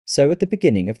So at the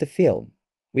beginning of the film,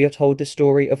 we are told the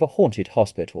story of a haunted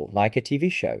hospital like a TV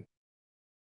show.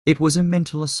 It was a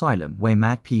mental asylum where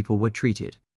mad people were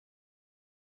treated.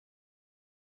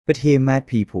 But here mad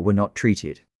people were not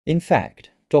treated. In fact,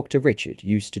 Dr. Richard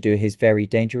used to do his very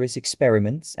dangerous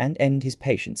experiments and end his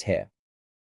patients here.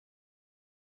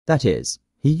 That is,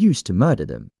 he used to murder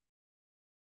them.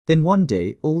 Then one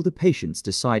day all the patients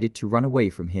decided to run away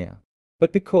from here.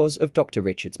 But because of Dr.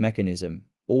 Richard's mechanism,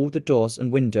 all the doors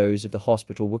and windows of the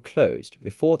hospital were closed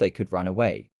before they could run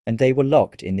away, and they were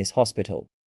locked in this hospital.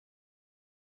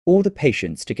 All the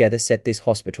patients together set this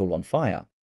hospital on fire.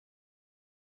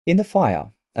 In the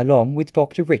fire, along with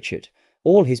Dr. Richard,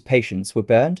 all his patients were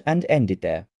burned and ended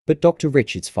there, but Dr.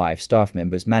 Richard's 5 staff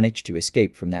members managed to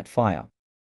escape from that fire.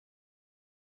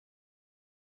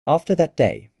 After that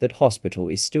day, that hospital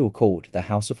is still called the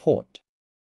House of Haunt.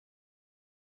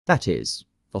 That is,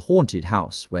 the haunted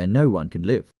house where no one can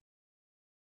live.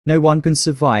 No one can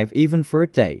survive even for a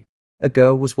day. A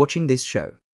girl was watching this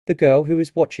show. The girl who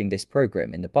was watching this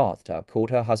program in the bathtub called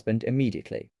her husband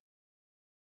immediately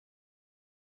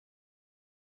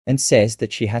and says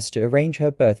that she has to arrange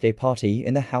her birthday party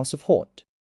in the House of Haunt.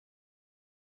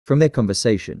 From their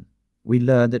conversation, we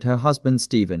learn that her husband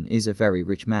Stephen is a very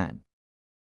rich man.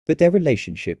 But their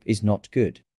relationship is not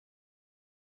good.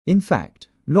 In fact,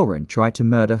 Loren tried to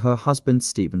murder her husband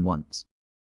Stephen once.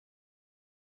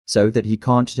 So that he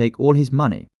can't take all his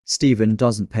money, Stephen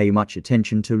doesn't pay much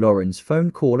attention to Loren's phone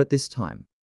call at this time,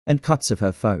 and cuts off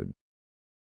her phone.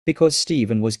 Because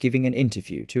Stephen was giving an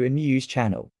interview to a news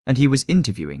channel, and he was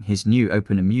interviewing his new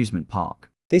open amusement park.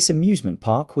 This amusement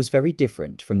park was very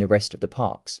different from the rest of the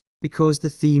parks, because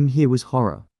the theme here was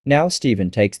horror. Now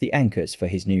Stephen takes the anchors for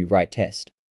his new ride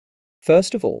test.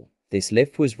 First of all, this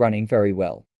lift was running very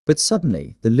well. But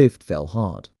suddenly, the lift fell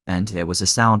hard, and there was a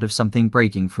sound of something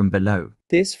breaking from below.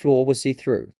 This floor was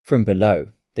see-through. From below,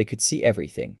 they could see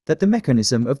everything. That the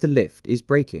mechanism of the lift is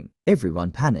breaking.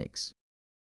 Everyone panics.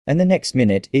 And the next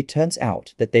minute, it turns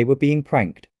out that they were being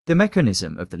pranked. The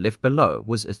mechanism of the lift below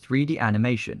was a 3D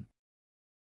animation,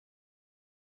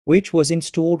 which was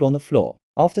installed on the floor.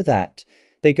 After that,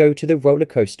 they go to the roller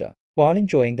coaster. While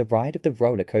enjoying the ride of the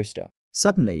roller coaster,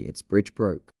 suddenly its bridge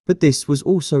broke. But this was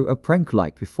also a prank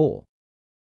like before,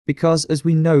 because as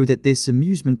we know that this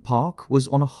amusement park was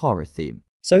on a horror theme.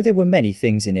 So there were many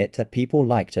things in it that people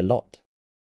liked a lot.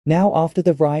 Now after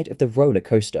the ride of the roller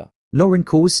coaster, Loren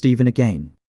calls Stephen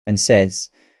again and says,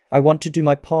 "I want to do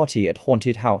my party at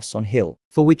Haunted House on Hill,"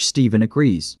 for which Stephen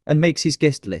agrees and makes his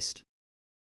guest list.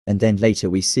 And then later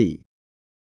we see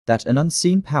that an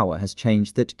unseen power has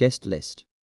changed that guest list.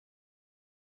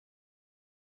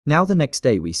 Now the next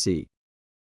day we see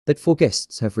that 4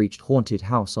 guests have reached Haunted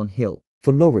House on Hill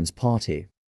for Loren's party.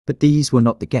 But these were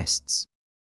not the guests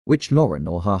which Loren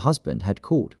or her husband had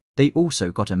called. They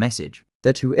also got a message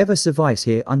that whoever survives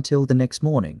here until the next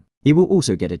morning, he will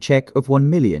also get a check of 1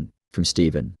 million from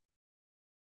Stephen.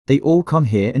 They all come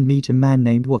here and meet a man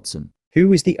named Watson,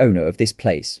 who is the owner of this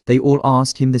place. They all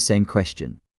asked him the same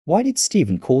question. Why did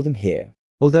Stephen call them here?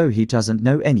 Although he doesn't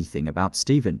know anything about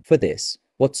Stephen. For this,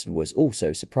 Watson was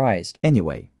also surprised.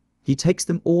 Anyway, he takes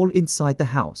them all inside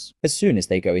the house. As soon as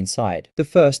they go inside, the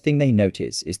first thing they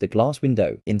notice is the glass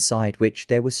window, inside which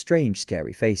there were strange,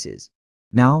 scary faces.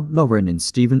 Now Loren and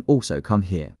Stephen also come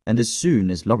here, and as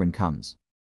soon as Loren comes,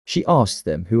 she asks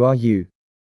them, "Who are you?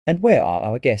 And where are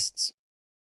our guests?"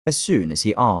 As soon as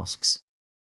he asks,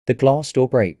 the glass door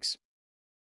breaks,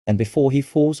 and before he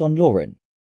falls on Loren,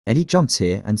 and he jumps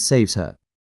here and saves her.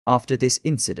 After this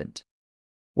incident,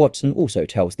 Watson also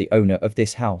tells the owner of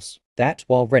this house that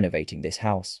while renovating this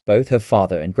house, both her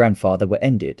father and grandfather were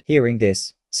ended. Hearing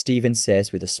this, Stephen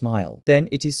says with a smile, "Then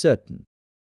it is certain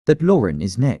that Loren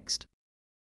is next."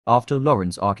 After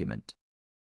Loren's argument,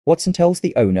 Watson tells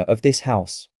the owner of this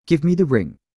house, "Give me the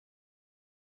ring,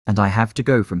 and I have to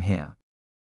go from here.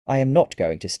 I am not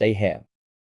going to stay here."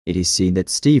 It is seen that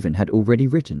Stephen had already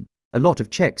written a lot of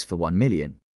checks for 1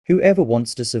 million. Whoever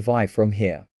wants to survive from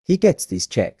here, he gets these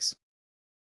checks.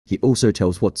 He also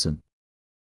tells Watson,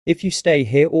 "If you stay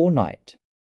here all night,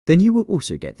 then you will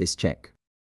also get this check."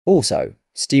 Also,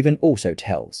 Stephen also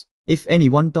tells, "If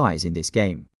anyone dies in this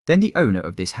game, then the owner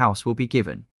of this house will be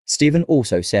given." Stephen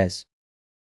also says,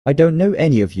 "I don't know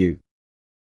any of you.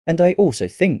 And I also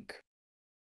think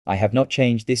I have not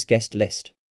changed this guest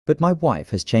list, but my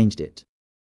wife has changed it."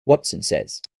 Watson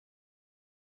says,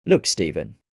 "Look,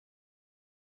 Stephen,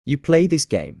 you play this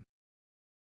game.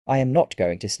 I am not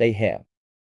going to stay here.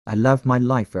 I love my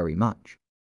life very much.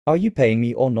 Are you paying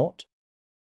me or not?"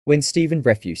 When Stephen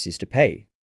refuses to pay,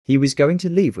 he was going to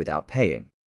leave without paying.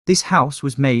 This house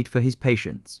was made for his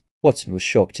patients. Watson was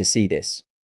shocked to see this.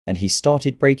 and he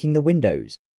started breaking the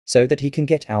windows so that he can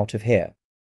get out of here.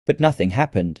 But nothing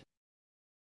happened,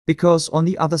 because on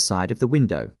the other side of the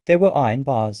window, there were iron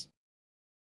bars,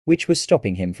 which was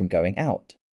stopping him from going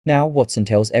out. Now Watson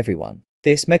tells everyone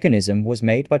this mechanism was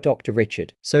made by Dr.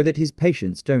 Richard so that his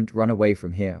patients don't run away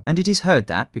from here. And it is heard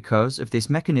that because of this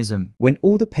mechanism, when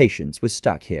all the patients were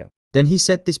stuck here, then he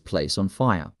set this place on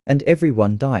fire. and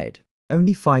everyone died.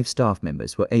 Only 5 staff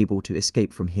members were able to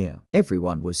escape from here.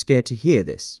 Everyone was scared to hear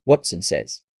this. Watson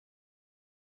says,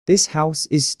 "This house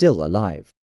is still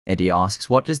alive." Eddie asks,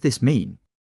 what does this mean?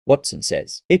 Watson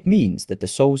says, "It means that the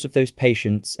souls of those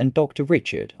patients and Dr.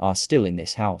 Richard are still in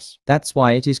this house. That's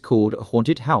why it is called a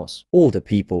haunted house. All the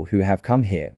people who have come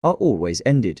here Are always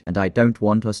ended, and I don't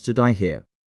want us to die here.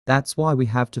 That's why we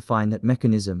have to find that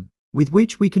mechanism with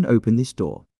which we can open this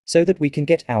door. so that we can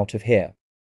get out of here."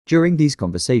 During these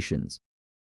conversations,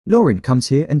 Loren comes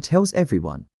here and tells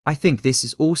everyone, I think this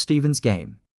is all Stephen's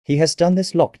game. He has done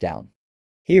this lockdown.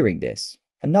 Hearing this,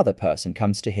 another person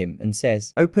comes to him and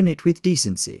says, Open it with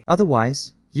decency.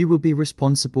 Otherwise, you will be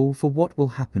responsible for what will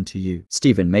happen to you.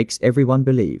 Stephen makes everyone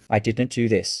believe, "I didn't do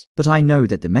this." but I know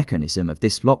that the mechanism of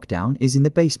this lockdown is in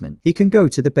the basement. He can go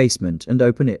to the basement and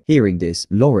open it. Hearing this,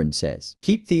 Loren says,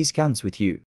 "Keep these guns with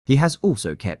you." he has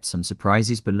also kept some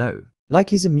surprises below,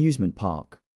 Like his amusement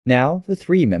park. Now the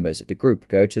 3 members of the group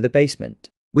go to the basement,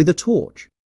 with a torch,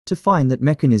 to find that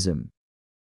mechanism.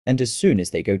 and as soon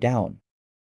as they go down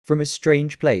from a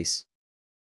strange place,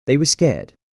 They were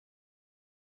scared.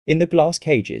 in the glass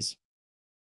cages,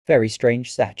 very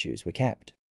strange statues were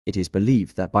kept. It is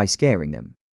believed that by scaring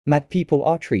them, Mad people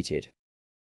are treated.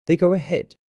 They go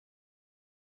ahead.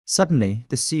 suddenly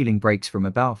the ceiling breaks from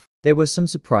above. There were some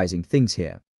surprising things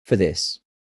here, For this,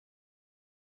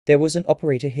 there was an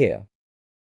operator here.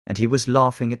 and he was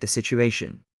laughing at the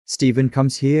situation. Stephen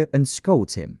comes here and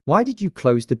scolds him. Why did you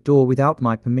close the door without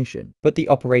my permission? But the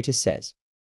operator says,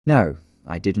 No,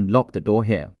 I didn't lock the door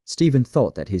here. Stephen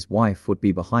thought that his wife would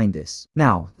be behind this.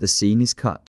 Now the scene is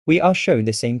cut. we are shown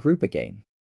the same group again,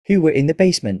 who were in the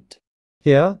basement.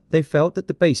 Here, they felt that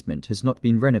the basement has not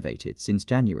been renovated since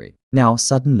January. Now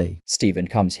suddenly, Stephen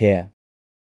comes here.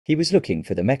 He was looking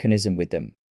for the mechanism with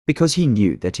them, because he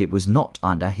knew that it was not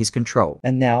under his control,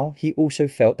 and now he also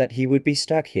felt that he would be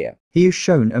stuck here, he is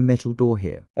shown a metal door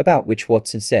here. about which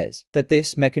Watson says that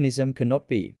this mechanism cannot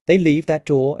be. They leave that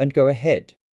door and go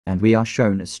ahead. And we are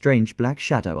shown a strange black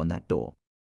shadow on that door.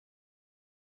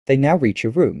 They now reach a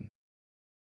room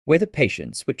where the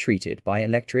patients were treated by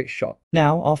electric shock.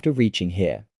 Now, after reaching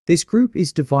here, This group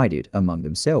is divided among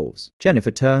themselves.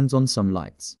 Jennifer turns on some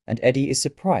lights. and Eddie is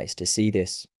surprised to see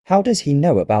this. How does he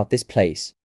know about this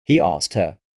place? He asked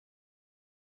her,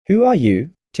 "Who are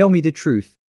you?" Tell me the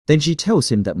truth. Then she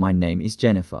tells him that my name is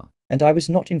Jennifer. "And I was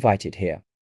not invited here."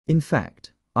 In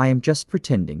fact, I am just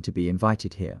pretending to be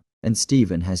invited here. And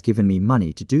Stephen has given me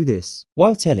money to do this.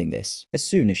 While telling this, as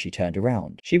soon as she turned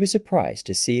around, she was surprised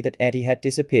to see that Eddie had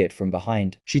disappeared from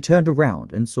behind. She turned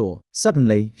around and saw.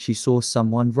 Suddenly, she saw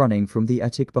someone running from the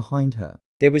attic behind her.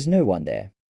 There was no one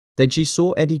there. Then she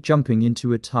saw Eddie jumping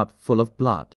into a tub full of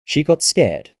blood. She got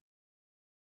scared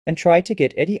and tried to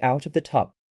get Eddie out of the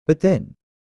tub. But then,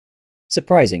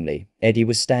 Surprisingly, Eddie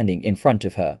was standing in front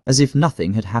of her. as if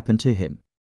nothing had happened to him.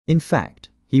 In fact,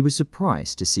 he was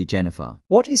surprised to see Jennifer.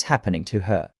 What is happening to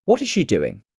her? What is she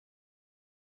doing?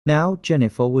 Now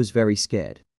Jennifer was very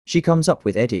scared. She comes up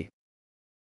with Eddie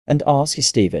and asks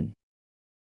Stephen,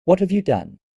 "What have you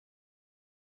done?"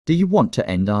 Do you want to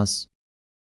end us?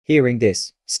 Hearing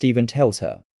this, Stephen tells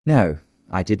her, No,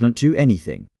 I did not do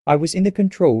anything. "I was in the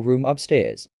control room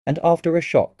upstairs, and after a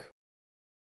shock."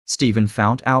 Stephen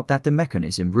found out that the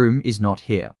mechanism room is not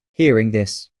here. Hearing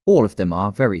this, All of them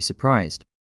are very surprised.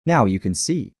 Now you can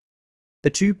see the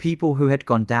 2 people who had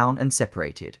gone down and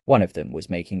separated. one of them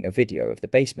was making a video of the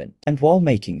basement, and while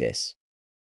making this,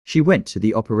 She went to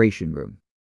the operation room.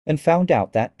 and found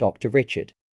out that Dr.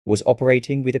 Richard was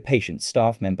operating with a patient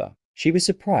staff member. She was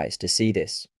surprised to see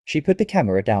this. She put the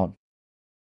camera down.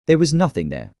 There was nothing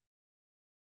there.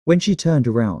 When she turned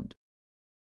around,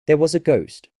 There was a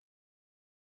ghost.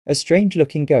 A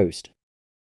strange-looking ghost,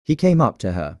 he came up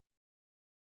to her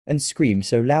and screamed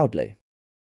so loudly.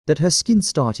 that her skin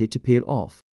started to peel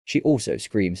off, She also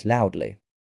screams loudly.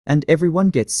 and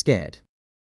everyone gets scared.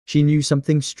 She knew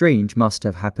something strange must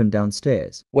have happened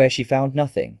downstairs, Where she found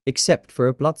nothing. except for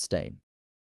a bloodstain.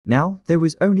 Now there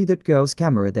was only that girl's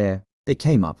camera there. They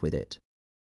came up with it.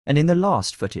 And in the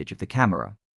last footage of the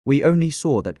camera, we only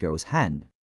saw that girl's hand,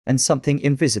 And something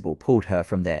invisible pulled her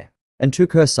from there. and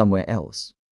took her somewhere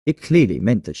else. It clearly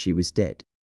meant that she was dead.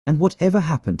 And whatever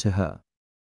happened to her?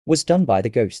 Was done by the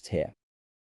ghosts here.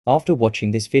 After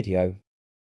watching this video,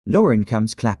 Loren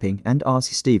comes clapping and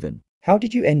asks Stephen, "How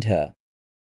did you end her?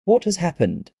 What has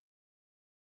happened?"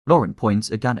 Loren points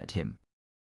a gun at him.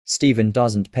 Stephen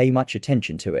doesn't pay much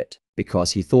attention to it,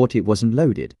 Because he thought it wasn't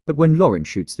loaded, but when Loren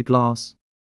shoots the glass,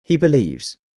 he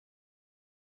believes,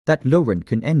 that Loren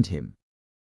can end him.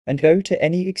 and go to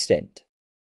any extent.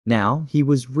 Now he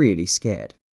was really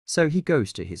scared, so he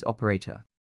goes to his operator.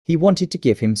 He wanted to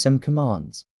give him some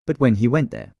commands, But when he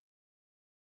went there,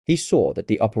 he saw that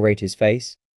the operator's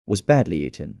face was badly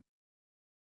eaten,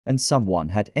 and someone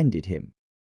had ended him.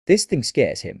 This thing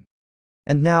scares him.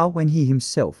 And now when he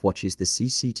himself watches the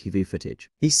CCTV footage,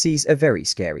 He sees a very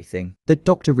scary thing. that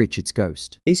Dr. Richard's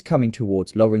ghost He's coming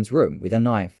towards Loren's room with a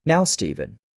knife. Now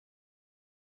Stephen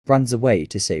runs away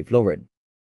to save Loren.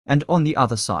 and on the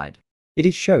other side, It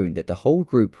is shown that the whole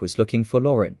group was looking for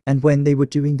Loren. and when they were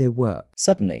doing their work,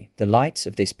 Suddenly, the lights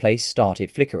of this place started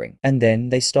flickering, and then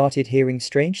they started hearing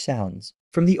strange sounds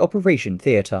from the operation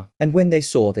theater. And when they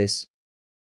saw this,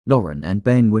 Loren and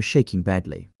Ben were shaking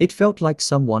badly. It felt like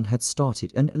someone had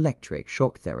started an electric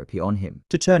shock therapy on him.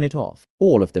 to turn it off,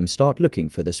 all of them start looking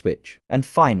for the switch. And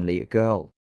finally, a girl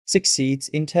succeeds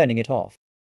in turning it off.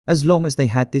 As long as they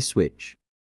had this switch,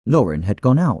 Loren had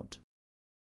gone out.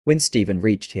 When Stephen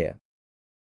reached here,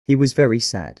 he was very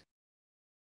sad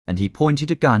And he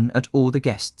pointed a gun at all the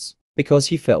guests. because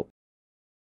he felt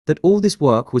That all this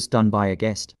work was done by a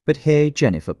guest. But here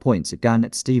Jennifer points a gun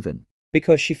at Stephen.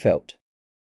 because she felt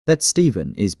That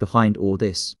Stephen is behind all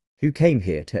this. who came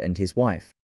here to end his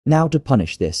wife. Now to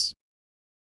punish this,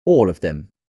 all of them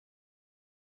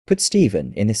put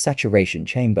Stephen in the saturation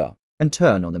chamber. And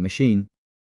turn on the machine.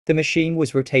 The machine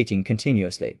was rotating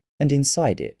continuously, and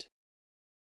inside it,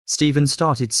 Stephen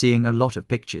started seeing a lot of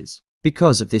pictures.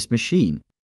 Because of this machine,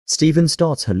 Stephen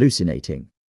starts hallucinating.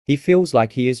 he feels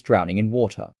like he is drowning in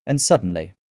water, and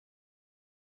suddenly,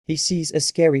 he sees a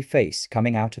scary face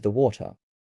coming out of the water.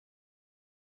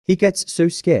 He gets so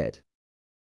scared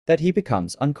That he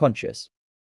becomes unconscious.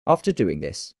 After doing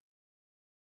this,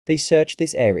 they search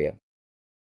this area,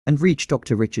 and reach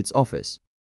Dr. Richard's office.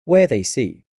 where they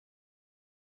see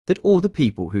That all the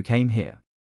people who came here,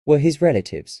 were his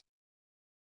relatives.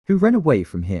 who ran away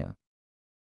from here.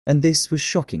 And this was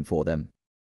shocking for them.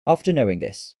 After knowing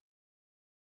this,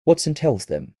 Watson tells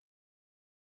them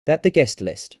that the guest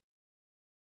list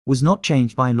Was not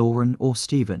changed by Loren or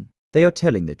Stephen. They are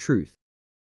telling the truth.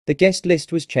 The guest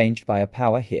list was changed by a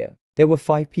power here. There were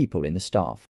 5 people in the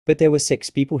staff, but there were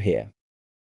 6 people here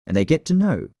And they get to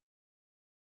know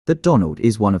that Donald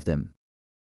is one of them.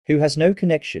 who has no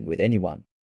connection with anyone.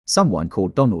 Someone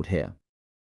called Donald here.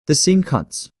 The scene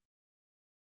cuts.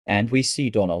 And we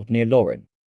see Donald near Loren,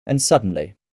 and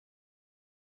suddenly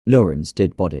Loren's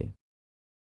dead body.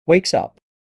 wakes up,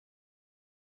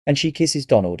 and she kisses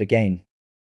Donald again.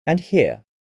 And here,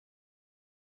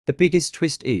 The biggest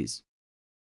twist is,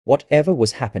 whatever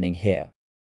was happening here,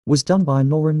 was done by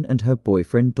Loren and her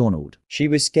boyfriend Donald. she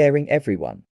was scaring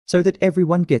everyone, So that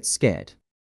everyone gets scared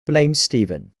blames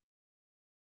Stephen.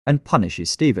 and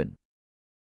punishes Stephen.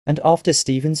 And after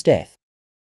Stephen's death,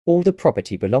 all the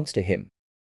property belongs to him.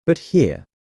 But here,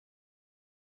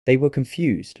 They were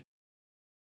confused,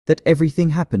 that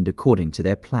everything happened according to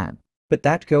their plan. but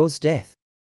that girl's death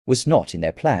was not in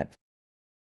their plan.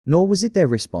 Nor was it their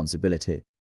responsibility.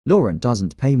 Loren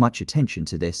doesn't pay much attention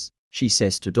to this. She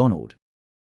says to Donald,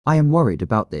 I am worried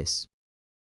about this.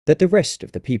 That the rest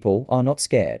of the people are not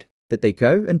scared, That they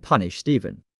go and punish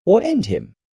Stephen. or end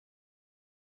him,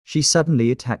 She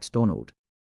suddenly attacks Donald.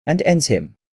 and ends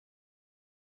him.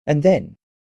 And then,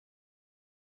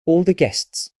 all the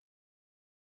guests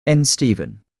And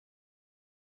Stephen.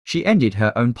 She ended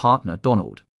her own partner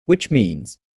Donald. which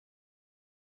means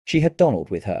she had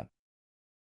Donald with her.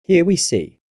 Here we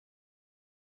see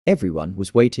Everyone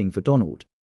was waiting for Donald.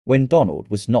 when Donald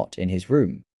was not in his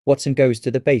room. Watson goes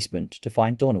to the basement to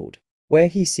find Donald, where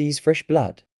he sees fresh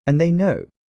blood. And they know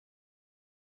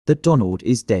that Donald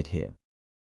is dead here.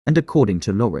 And according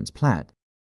to Loren's plan,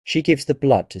 She gives the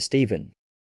blood to Stephen,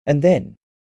 and then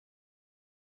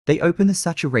they open the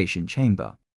saturation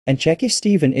chamber. and check if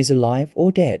Stephen is alive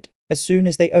or dead. As soon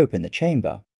as they open the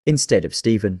chamber, instead of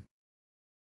Stephen,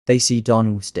 they see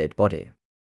Donald's dead body.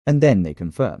 And then they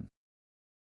confirm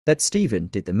That Stephen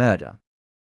did the murder.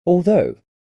 Although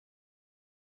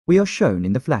we are shown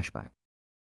in the flashback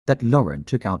that Loren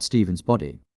took out Stephen's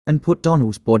body and put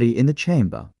Donald's body in the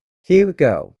chamber here a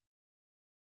girl,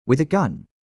 with a gun.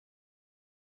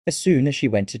 as soon as she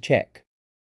went to check,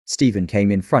 Stephen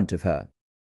came in front of her.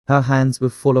 Her hands were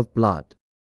full of blood,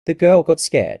 The girl got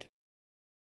scared.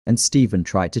 and Stephen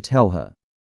tried to tell her,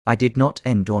 I did not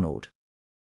end Donald.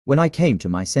 When I came to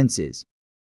my senses,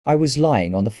 I was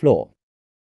lying on the floor.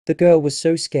 The girl was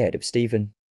so scared of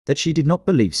Stephen that she did not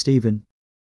believe Stephen.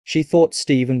 she thought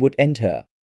Stephen would end her.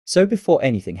 So before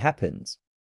anything happens,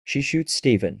 she shoots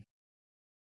Stephen.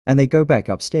 And they go back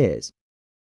upstairs.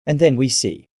 And then we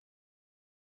see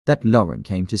that Loren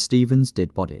came to Stephen's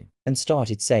dead body and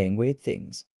started saying weird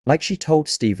things. Like she told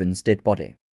Stephen's dead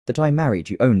body that I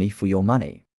married you only for your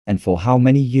money, and for how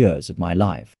many years of my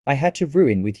life I had to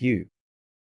ruin with you.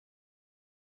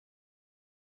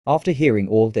 After hearing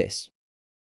all this,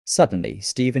 suddenly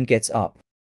Stephen gets up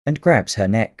and grabs her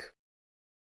neck.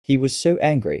 He was so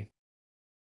angry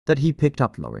that he picked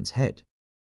up Loren's head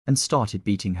and started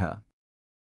beating her.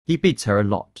 He beats her a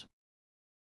lot.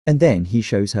 And then he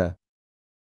shows her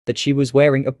that she was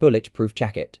wearing a bulletproof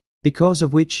jacket, because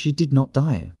of which she did not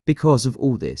die. Because of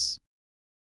all this,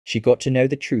 she got to know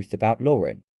the truth about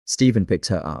Loren. Stephen picks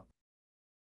her up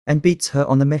and beats her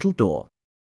on the metal door.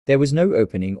 There was no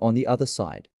opening on the other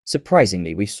side.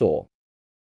 Surprisingly, we saw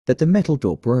that the metal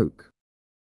door broke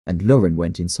and Loren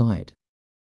went inside.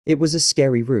 It was a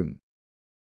scary room.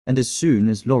 And as soon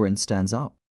as Loren stands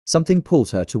up, something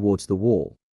pulls her towards the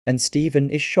wall. And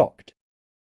Stephen is shocked,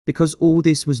 because all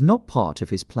this was not part of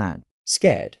his plan.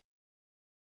 Scared,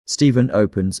 Stephen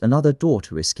opens another door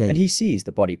to escape. and he sees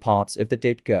the body parts of the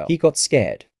dead girl. He got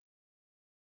scared.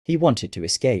 He wanted to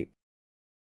escape.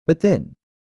 But then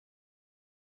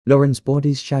Loren's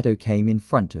body's shadow came in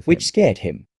front of him, which scared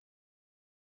him.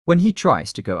 When he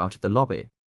tries to go out of the lobby,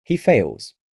 he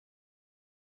fails,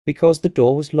 because the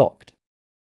door was locked.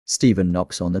 Stephen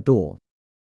knocks on the door,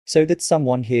 so that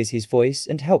someone hears his voice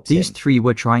and helps him. These three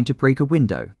were trying to break a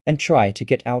window and try to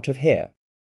get out of here.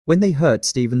 When they heard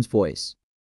Stephen's voice,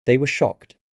 they were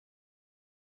shocked,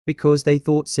 because they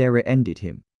thought Sarah ended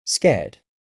him. Scared,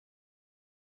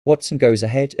 Watson goes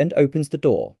ahead and opens the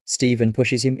door. Stephen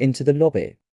pushes him into the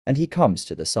lobby, and he comes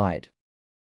to the side.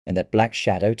 And that black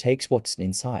shadow takes Watson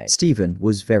inside. Stephen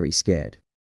was very scared,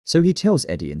 so he tells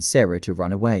Eddie and Sarah to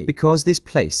run away, because this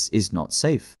place is not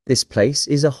safe. This place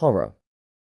is a horror.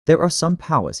 There are some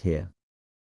powers here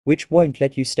which won't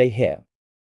let you stay here.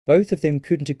 Both of them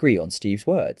couldn't agree on Steve's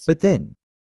words. But then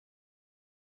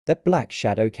that black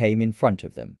shadow came in front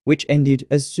of them, which ended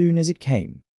as soon as it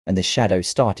came, and the shadow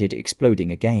started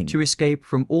exploding again. To escape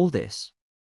from all this,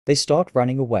 they start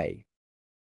running away.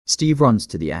 Steve runs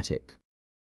to the attic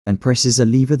and presses a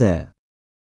lever there,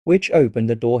 which opened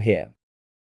the door here.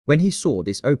 When he saw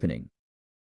this opening,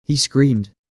 he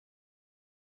screamed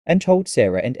and told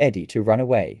Sarah and Eddie to run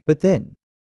away. But then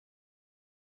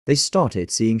they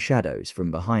started seeing shadows from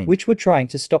behind, which were trying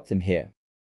to stop them here.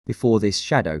 Before this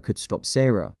shadow could stop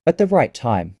Sarah, at the right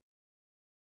time,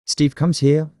 Steve comes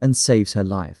here and saves her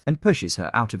life and pushes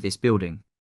her out of this building.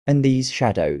 And these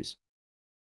shadows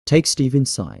take Steve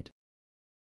inside.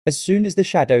 As soon as the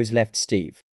shadows left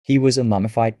Steve, he was a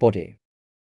mummified body,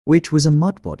 which was a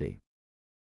mud body,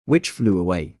 which flew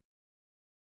away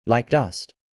like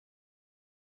dust.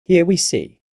 Here we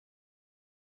see,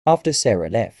 after Sarah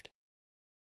left,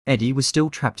 Eddie was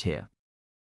still trapped here.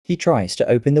 He tries to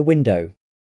open the window,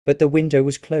 but the window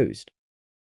was closed.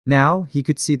 Now he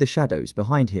could see the shadows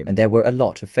behind him, and there were a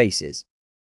lot of faces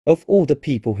of all the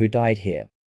people who died here.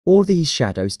 All these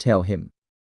shadows tell him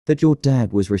that your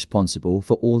dad was responsible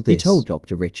for all this. He told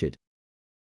Dr. Richard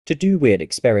to do weird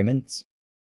experiments.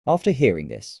 After hearing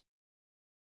this,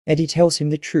 Eddie tells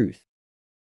him the truth,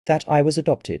 that I was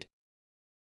adopted.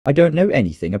 I don't know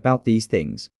anything about these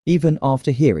things. Even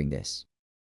after hearing this,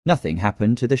 nothing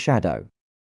happened to the shadow.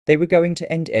 They were going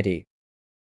to end Eddie.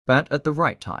 But at the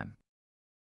right time,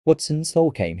 Watson's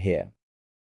soul came here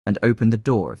and opened the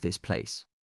door of this place.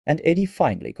 And Eddie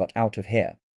finally got out of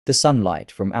here. The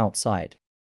sunlight from outside.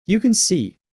 You can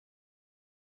see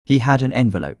he had an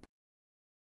envelope,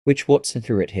 which Watson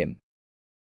threw at him.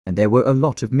 And there were a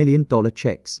lot of $1 million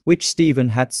checks, which Stephen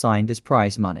had signed as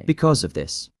prize money. Because of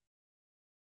this,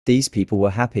 these people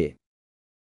were happy.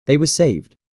 They were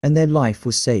saved, and their life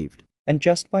was saved. And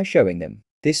just by showing them,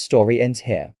 this story ends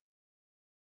here.